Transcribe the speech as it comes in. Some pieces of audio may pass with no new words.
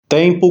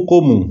Tempo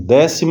comum,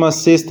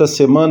 16ª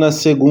semana,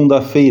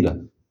 segunda-feira.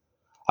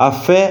 A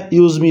fé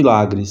e os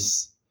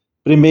milagres.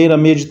 Primeira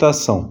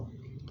meditação.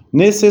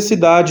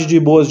 Necessidade de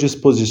boas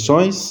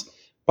disposições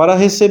para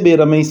receber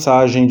a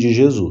mensagem de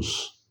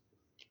Jesus.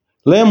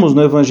 Lemos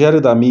no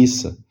Evangelho da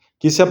Missa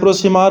que se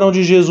aproximaram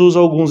de Jesus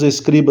alguns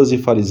escribas e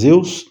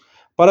fariseus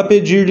para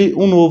pedir-lhe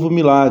um novo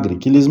milagre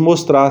que lhes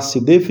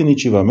mostrasse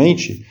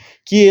definitivamente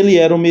que ele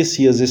era o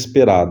Messias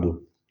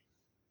esperado.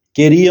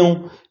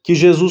 Queriam que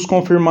Jesus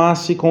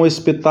confirmasse com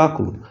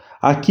espetáculo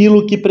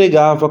aquilo que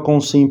pregava com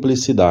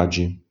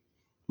simplicidade.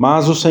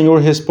 Mas o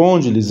Senhor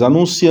responde-lhes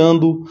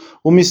anunciando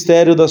o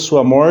mistério da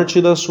sua morte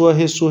e da sua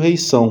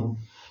ressurreição,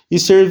 e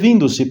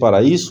servindo-se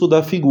para isso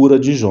da figura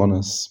de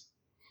Jonas.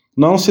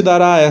 Não se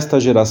dará a esta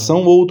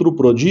geração outro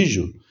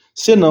prodígio,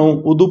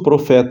 senão o do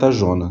profeta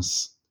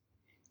Jonas.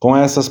 Com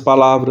essas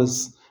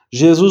palavras,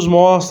 Jesus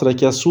mostra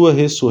que a sua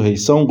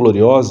ressurreição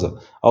gloriosa,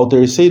 ao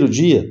terceiro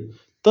dia,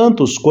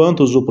 tantos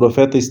quantos o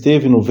profeta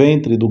esteve no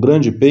ventre do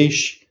grande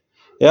peixe,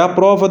 é a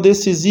prova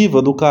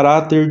decisiva do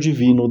caráter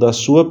divino da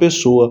sua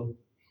pessoa,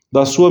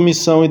 da sua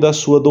missão e da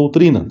sua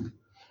doutrina.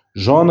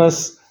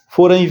 Jonas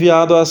fora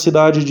enviado à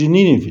cidade de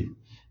Nínive,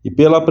 e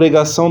pela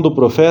pregação do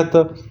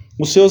profeta,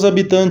 os seus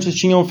habitantes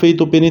tinham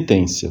feito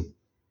penitência.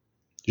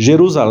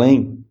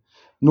 Jerusalém,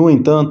 no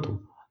entanto,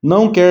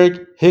 não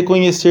quer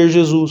reconhecer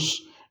Jesus,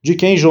 de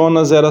quem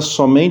Jonas era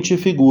somente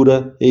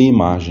figura e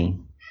imagem.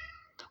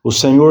 O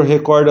Senhor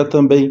recorda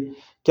também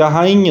que a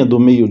rainha do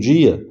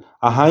meio-dia,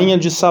 a rainha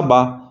de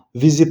Sabá,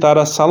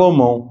 visitara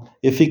Salomão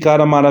e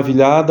ficara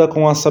maravilhada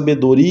com a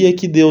sabedoria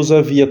que Deus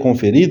havia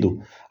conferido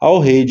ao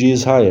rei de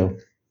Israel.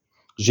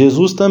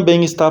 Jesus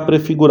também está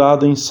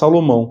prefigurado em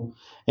Salomão,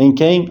 em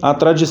quem a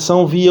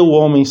tradição via o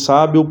homem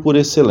sábio por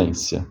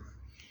excelência.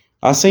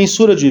 A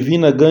censura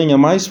divina ganha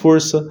mais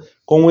força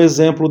com o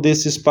exemplo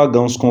desses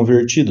pagãos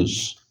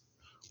convertidos.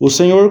 O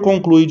Senhor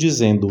conclui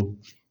dizendo: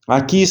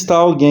 aqui está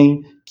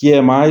alguém que é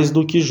mais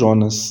do que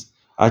Jonas.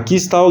 Aqui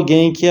está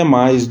alguém que é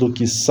mais do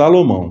que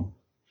Salomão.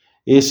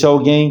 Esse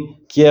alguém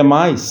que é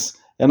mais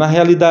é na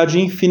realidade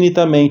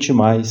infinitamente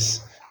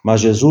mais.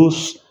 Mas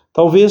Jesus,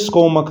 talvez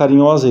com uma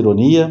carinhosa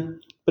ironia,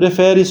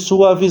 prefere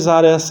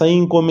suavizar essa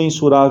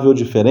incomensurável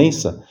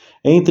diferença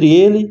entre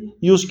ele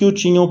e os que o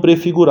tinham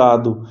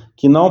prefigurado,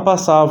 que não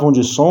passavam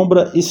de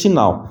sombra e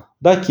sinal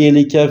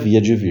daquele que havia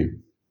de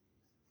vir.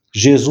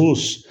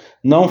 Jesus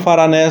não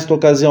fará nesta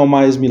ocasião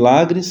mais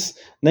milagres,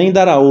 nem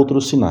dará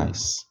outros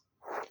sinais.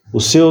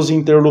 Os seus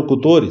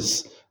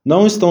interlocutores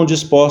não estão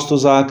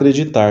dispostos a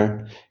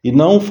acreditar e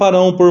não o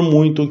farão por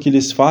muito que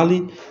lhes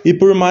fale e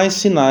por mais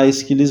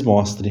sinais que lhes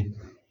mostre.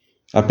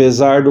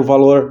 Apesar do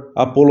valor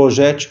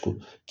apologético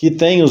que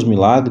têm os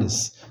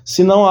milagres,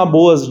 se não há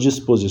boas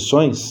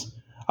disposições,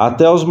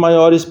 até os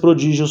maiores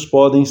prodígios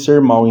podem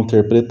ser mal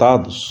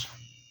interpretados.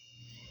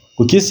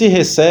 O que se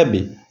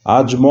recebe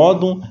ad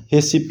modum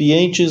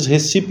recipientes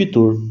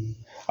recipitur.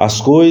 As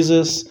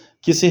coisas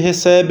que se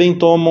recebem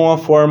tomam a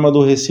forma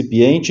do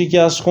recipiente que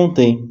as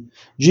contém,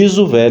 diz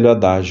o velho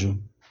adágio.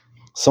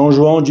 São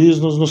João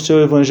diz-nos no seu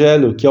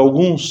evangelho que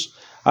alguns,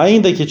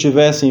 ainda que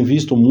tivessem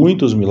visto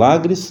muitos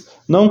milagres,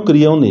 não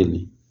criam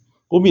nele.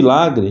 O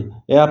milagre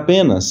é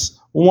apenas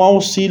um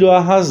auxílio à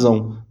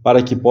razão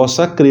para que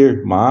possa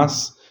crer,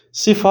 mas,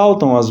 se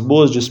faltam as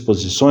boas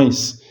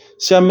disposições,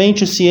 se a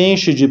mente se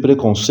enche de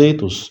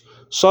preconceitos,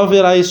 só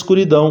verá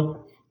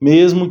escuridão,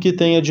 mesmo que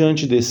tenha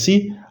diante de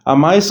si a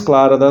mais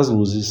clara das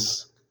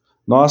luzes.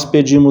 Nós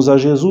pedimos a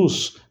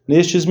Jesus,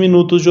 nestes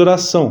minutos de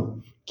oração,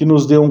 que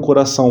nos dê um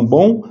coração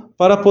bom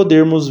para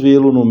podermos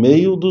vê-lo no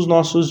meio dos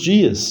nossos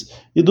dias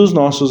e dos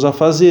nossos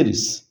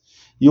afazeres,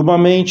 e uma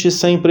mente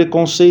sem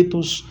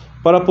preconceitos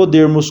para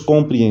podermos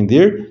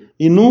compreender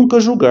e nunca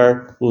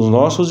julgar os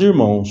nossos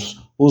irmãos,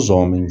 os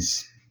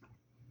homens.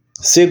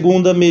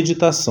 Segunda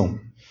meditação.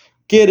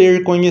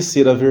 Querer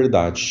conhecer a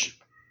verdade.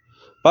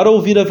 Para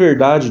ouvir a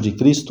verdade de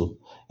Cristo,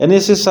 é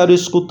necessário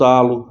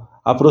escutá-lo,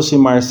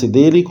 aproximar-se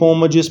dele com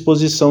uma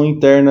disposição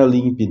interna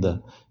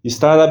límpida,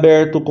 estar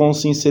aberto com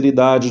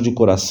sinceridade de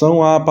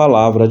coração à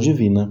palavra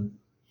divina.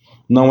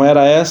 Não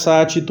era essa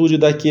a atitude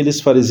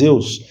daqueles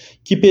fariseus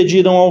que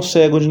pediram ao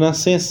cego de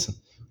nascença,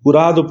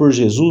 curado por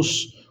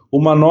Jesus,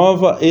 uma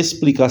nova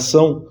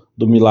explicação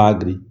do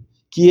milagre.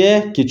 Que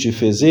é que te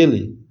fez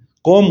ele?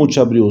 Como te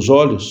abriu os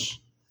olhos?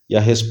 E a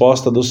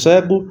resposta do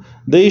cego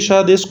deixa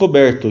a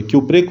descoberto que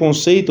o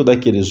preconceito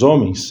daqueles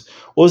homens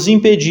os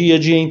impedia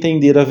de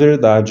entender a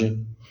verdade.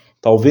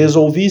 Talvez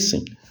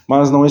ouvissem,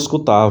 mas não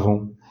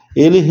escutavam.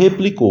 Ele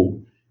replicou: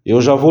 eu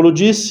já vou-lo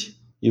disse,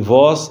 e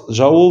vós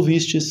já o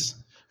ouvistes.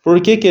 Por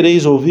que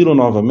quereis ouvi-lo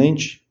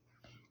novamente?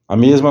 A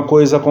mesma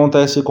coisa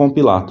acontece com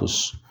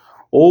Pilatos.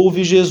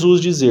 Ouve Jesus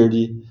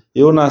dizer-lhe: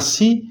 eu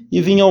nasci e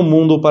vim ao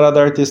mundo para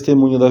dar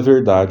testemunho da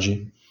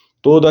verdade.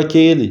 Todo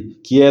aquele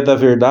que é da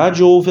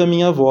verdade ouve a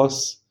minha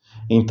voz.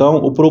 Então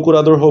o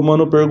procurador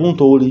romano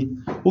perguntou-lhe: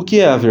 o que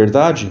é a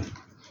verdade?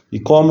 E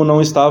como não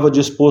estava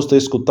disposto a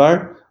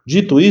escutar,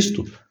 dito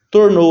isto,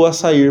 tornou a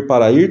sair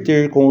para ir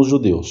ter com os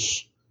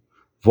judeus.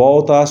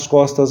 Volta as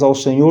costas ao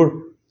Senhor,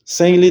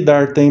 sem lhe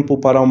dar tempo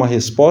para uma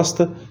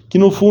resposta que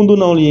no fundo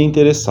não lhe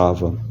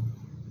interessava.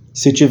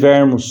 Se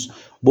tivermos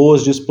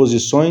boas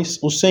disposições,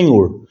 o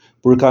Senhor,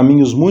 por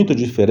caminhos muito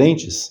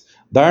diferentes,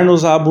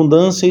 dar-nos a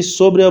abundância e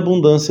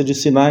sobreabundância de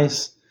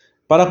sinais,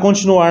 para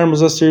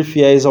continuarmos a ser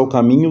fiéis ao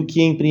caminho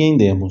que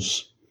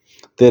empreendemos.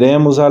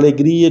 Teremos a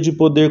alegria de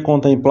poder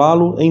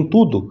contemplá-lo em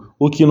tudo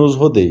o que nos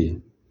rodeia.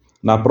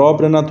 Na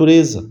própria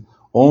natureza,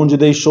 onde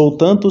deixou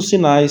tantos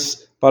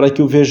sinais para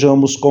que o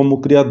vejamos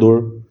como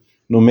Criador,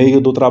 no meio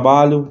do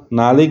trabalho,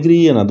 na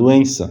alegria, na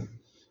doença,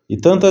 e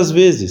tantas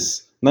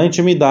vezes na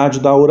intimidade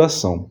da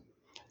oração.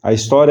 A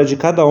história de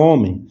cada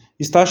homem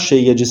está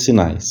cheia de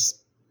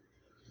sinais.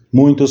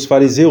 Muitos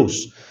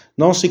fariseus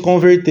não se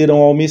converteram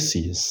ao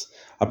Messias,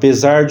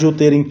 apesar de o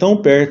terem tão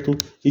perto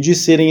e de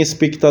serem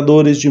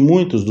espectadores de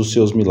muitos dos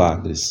seus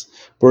milagres,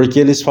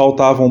 porque lhes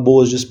faltavam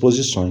boas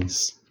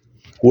disposições.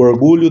 O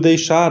orgulho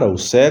deixara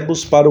os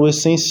cegos para o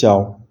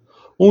essencial.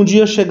 Um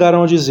dia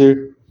chegaram a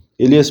dizer: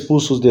 ele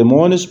expulsa os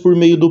demônios por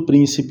meio do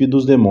príncipe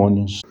dos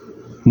demônios.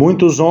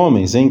 Muitos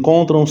homens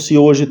encontram-se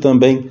hoje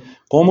também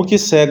como que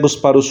cegos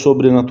para o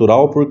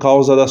sobrenatural por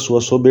causa da sua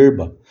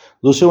soberba,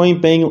 do seu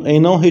empenho em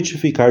não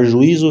retificar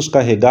juízos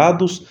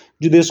carregados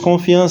de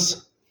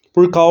desconfiança,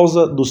 por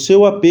causa do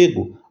seu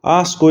apego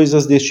às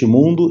coisas deste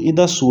mundo e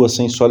da sua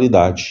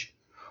sensualidade.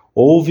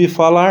 Ouve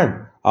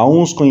falar a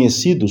uns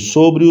conhecidos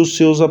sobre os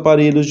seus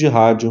aparelhos de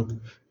rádio.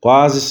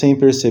 Quase sem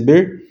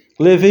perceber,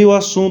 levei o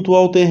assunto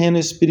ao terreno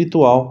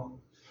espiritual.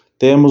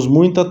 Temos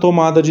muita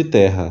tomada de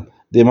terra,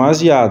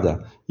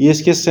 demasiada, e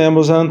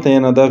esquecemos a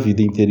antena da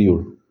vida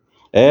interior.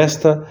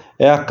 Esta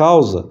é a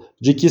causa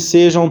de que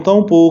sejam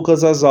tão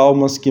poucas as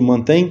almas que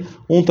mantêm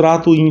um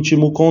trato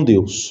íntimo com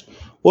Deus.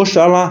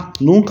 Oxalá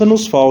nunca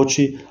nos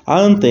falte a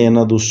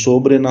antena do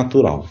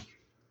sobrenatural.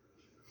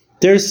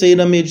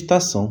 Terceira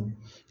meditação: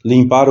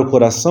 limpar o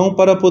coração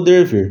para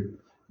poder ver,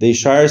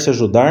 deixar-se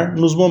ajudar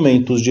nos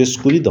momentos de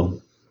escuridão.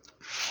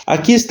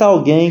 Aqui está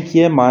alguém que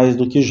é mais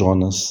do que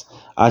Jonas.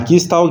 Aqui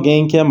está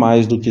alguém que é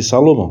mais do que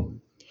Salomão.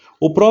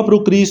 O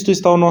próprio Cristo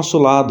está ao nosso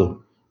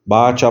lado.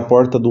 Bate à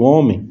porta do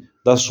homem,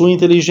 da sua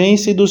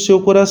inteligência e do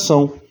seu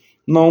coração,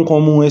 não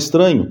como um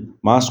estranho,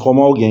 mas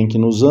como alguém que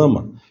nos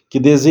ama, que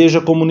deseja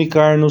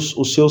comunicar-nos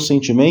os seus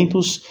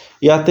sentimentos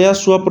e até a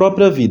sua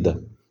própria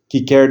vida,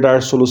 que quer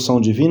dar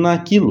solução divina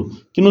àquilo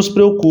que nos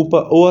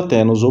preocupa ou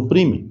até nos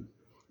oprime.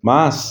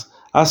 Mas,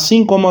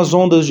 assim como as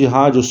ondas de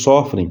rádio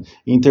sofrem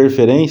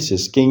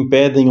interferências que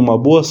impedem uma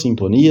boa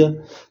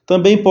sintonia,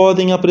 também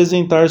podem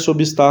apresentar-se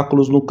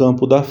obstáculos no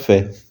campo da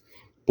fé.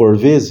 Por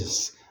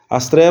vezes,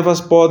 as trevas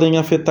podem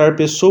afetar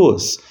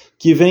pessoas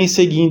que vêm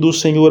seguindo o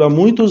Senhor há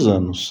muitos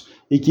anos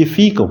e que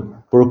ficam,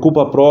 por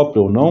culpa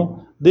própria ou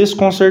não,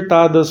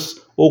 desconcertadas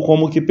ou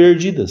como que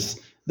perdidas,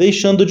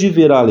 deixando de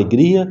ver a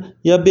alegria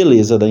e a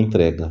beleza da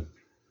entrega.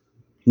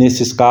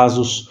 Nesses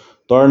casos,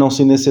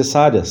 tornam-se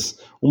necessárias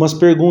umas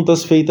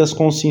perguntas feitas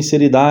com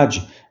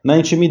sinceridade na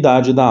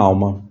intimidade da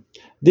alma.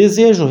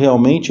 Desejo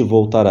realmente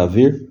voltar a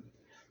ver?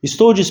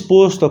 Estou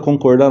disposto a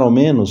concordar ao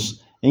menos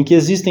em que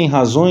existem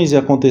razões e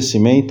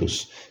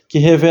acontecimentos que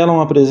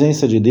revelam a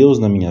presença de Deus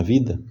na minha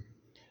vida?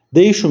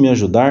 Deixo-me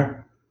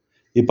ajudar?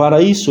 E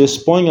para isso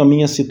exponho a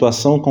minha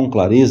situação com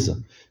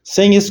clareza,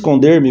 sem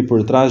esconder-me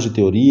por trás de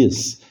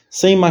teorias,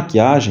 sem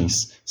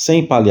maquiagens,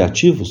 sem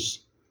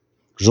paliativos?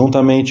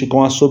 Juntamente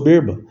com a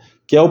soberba,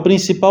 que é o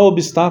principal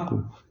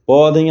obstáculo,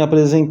 podem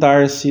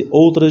apresentar-se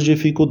outras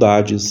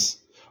dificuldades.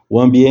 O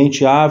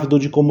ambiente ávido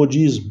de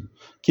comodismo,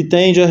 que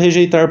tende a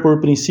rejeitar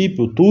por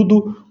princípio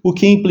tudo o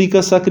que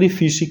implica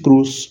sacrifício e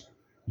cruz,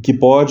 que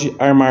pode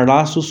armar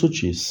laços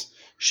sutis,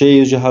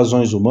 cheios de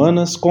razões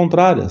humanas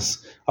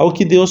contrárias ao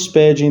que Deus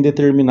pede em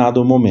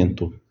determinado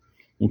momento.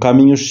 Um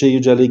caminho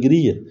cheio de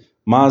alegria,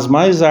 mas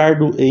mais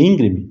árduo e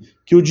íngreme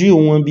que o de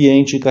um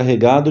ambiente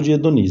carregado de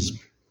hedonismo.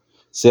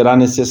 Será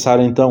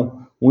necessário, então,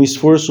 um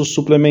esforço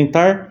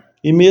suplementar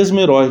e mesmo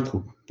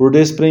heróico por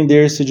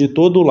desprender-se de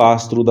todo o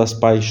lastro das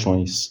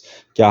paixões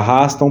que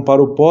arrastam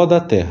para o pó da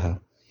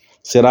terra.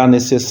 Será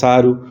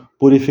necessário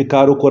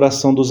purificar o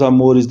coração dos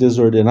amores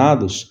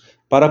desordenados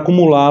para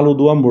acumulá-lo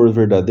do amor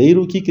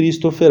verdadeiro que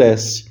Cristo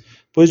oferece,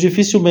 pois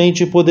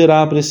dificilmente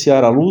poderá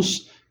apreciar a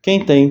luz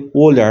quem tem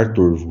o olhar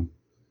turvo.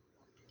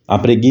 A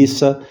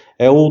preguiça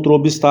é outro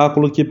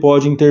obstáculo que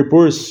pode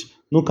interpor-se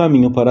no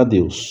caminho para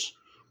Deus.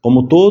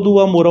 Como todo o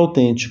amor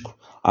autêntico,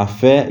 a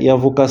fé e a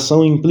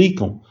vocação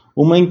implicam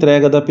uma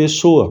entrega da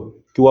pessoa,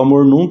 que o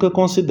amor nunca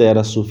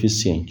considera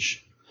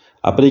suficiente.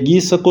 A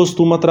preguiça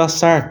costuma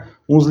traçar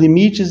uns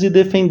limites e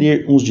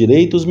defender uns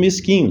direitos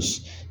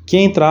mesquinhos que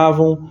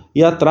entravam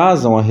e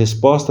atrasam a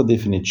resposta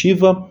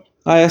definitiva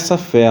a essa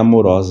fé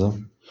amorosa.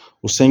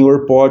 O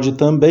Senhor pode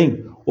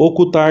também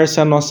ocultar-se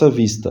à nossa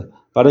vista,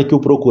 para que o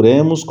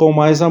procuremos com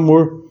mais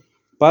amor,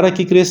 para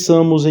que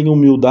cresçamos em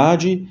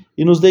humildade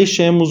e nos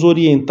deixemos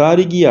orientar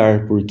e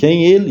guiar por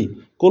quem Ele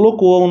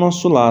colocou ao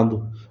nosso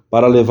lado,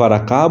 para levar a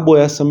cabo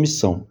essa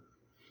missão.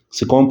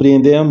 Se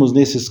compreendemos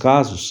nesses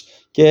casos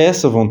que é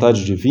essa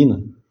vontade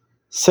divina,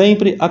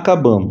 sempre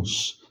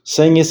acabamos,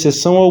 sem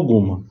exceção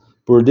alguma,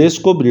 por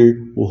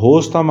descobrir o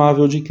rosto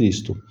amável de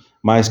Cristo,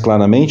 mais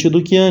claramente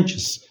do que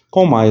antes,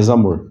 com mais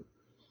amor.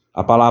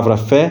 A palavra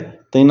fé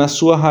tem na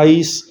sua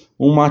raiz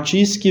um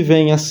matiz que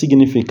vem a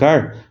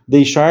significar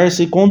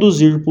deixar-se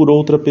conduzir por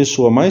outra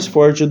pessoa mais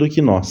forte do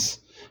que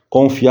nós,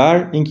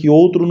 confiar em que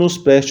outro nos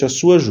preste a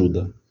sua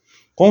ajuda.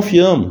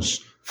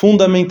 Confiamos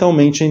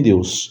fundamentalmente em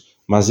Deus,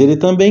 mas Ele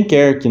também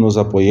quer que nos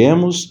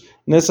apoiemos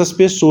nessas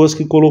pessoas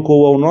que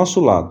colocou ao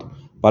nosso lado,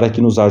 para que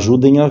nos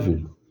ajudem a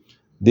ver.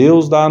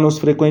 Deus dá-nos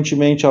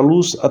frequentemente a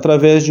luz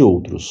através de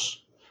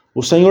outros.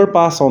 O Senhor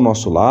passa ao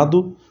nosso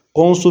lado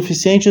com os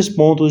suficientes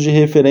pontos de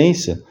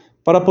referência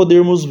para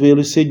podermos vê-lo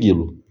e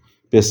segui-lo.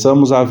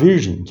 Peçamos à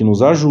Virgem que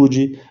nos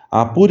ajude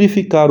a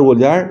purificar o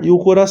olhar e o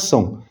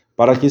coração,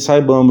 para que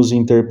saibamos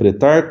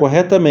interpretar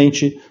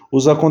corretamente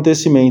os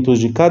acontecimentos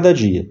de cada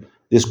dia,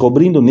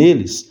 descobrindo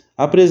neles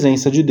a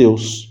presença de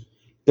Deus.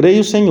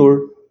 Creio,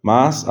 Senhor,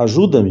 mas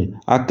ajuda-me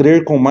a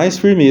crer com mais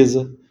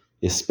firmeza.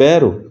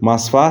 Espero,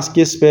 mas faz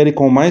que espere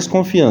com mais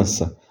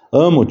confiança.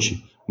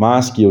 Amo-te,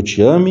 mas que eu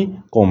te ame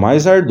com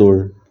mais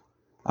ardor.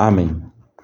 Amém.